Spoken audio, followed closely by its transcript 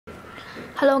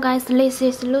Hello guys, this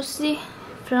is Lucy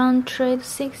from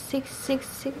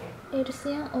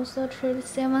trade666a.cn, also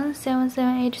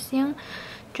trade777a.cn.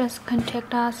 Just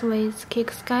contact us with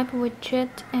Kick, Skype,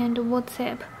 Wechat, and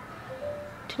WhatsApp.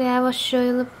 Today I will show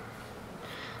you the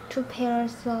 2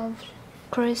 pairs of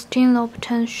Christian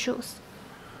Louboutin shoes,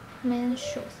 men's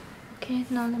shoes. Okay,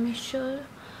 now let me show you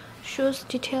shoes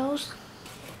details.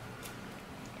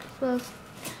 First,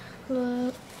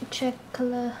 check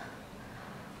color.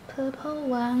 Purple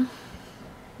one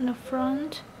in the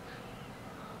front,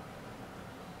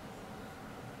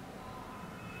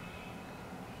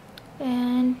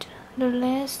 and the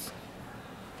lace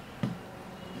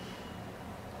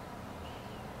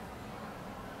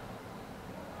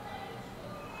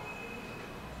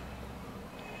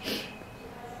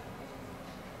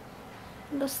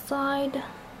the side.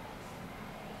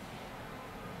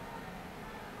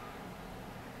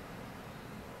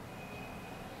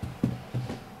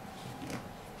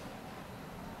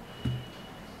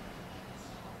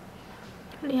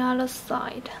 The other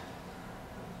side.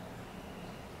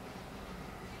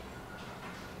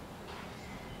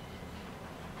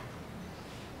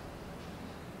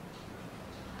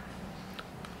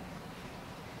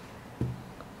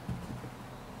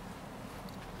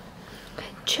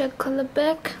 Okay, check color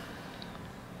back,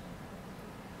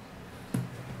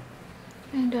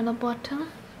 and on the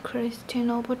bottom, Christian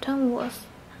Louboutin was.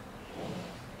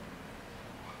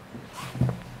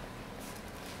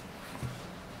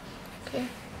 Okay,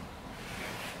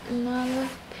 another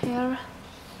pair on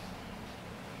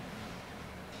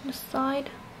the side.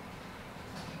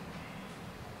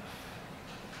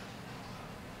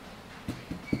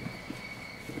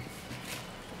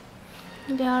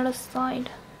 The other side.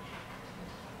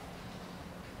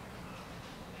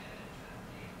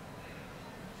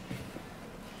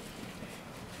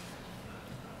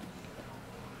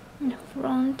 In the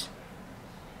front.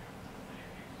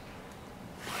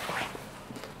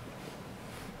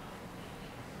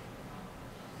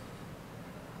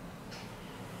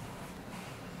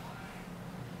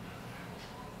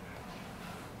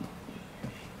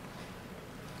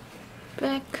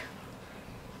 Back.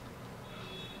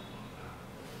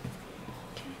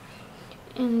 Okay.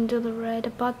 Into the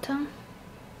red button.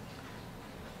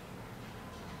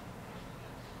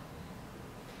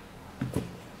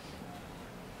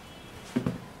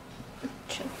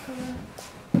 Check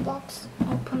the box.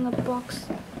 Open the box.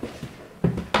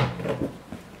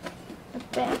 The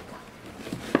bag.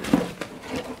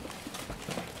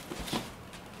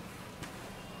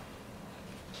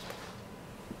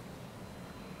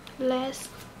 Lace,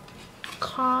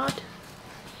 card,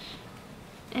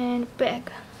 and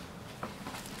bag.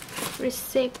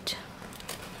 Receipt.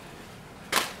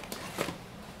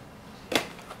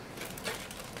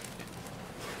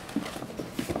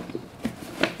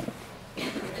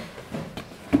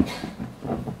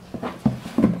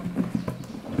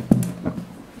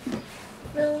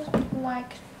 Those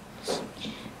like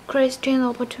Christian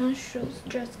Louboutin shoes,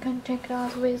 just contact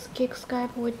us with Kick,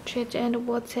 Skype, Wechat, and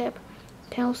WhatsApp.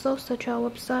 Can also search our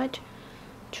website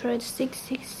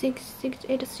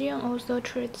trade666a.cn, also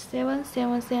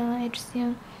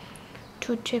trade777a.cn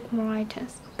to check more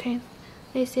items. Okay,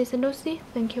 this is Lucy.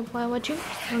 Thank you for watching.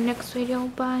 See you next video.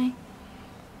 Bye.